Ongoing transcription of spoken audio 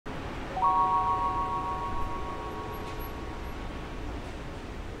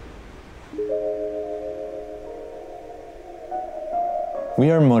We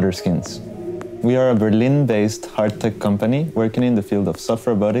are MotorSkins. We are a Berlin-based hard tech company working in the field of soft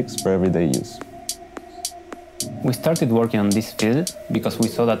robotics for everyday use. We started working on this field because we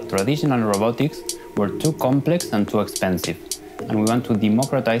saw that traditional robotics were too complex and too expensive, and we want to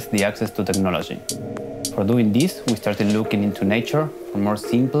democratize the access to technology. For doing this, we started looking into nature for more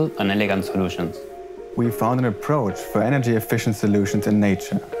simple and elegant solutions. We found an approach for energy-efficient solutions in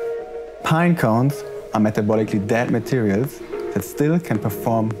nature. Pine cones are metabolically dead materials that still can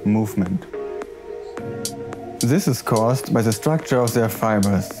perform movement. This is caused by the structure of their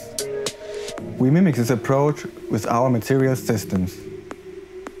fibers. We mimic this approach with our material systems.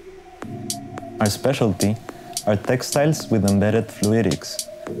 Our specialty are textiles with embedded fluidics,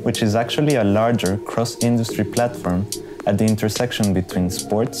 which is actually a larger cross-industry platform at the intersection between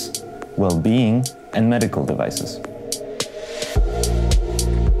sports, well-being, and medical devices.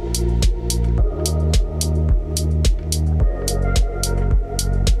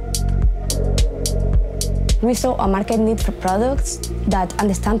 We saw a market need for products that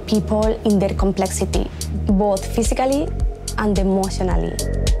understand people in their complexity, both physically and emotionally.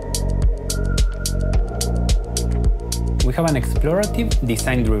 We have an explorative,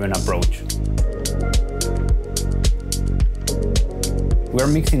 design-driven approach. We are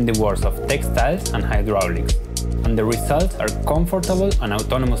mixing the worlds of textiles and hydraulics, and the results are comfortable and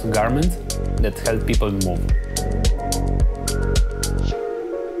autonomous garments that help people move.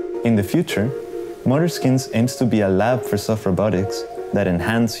 In the future, MotorSkins aims to be a lab for soft robotics that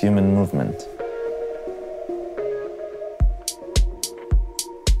enhance human movement.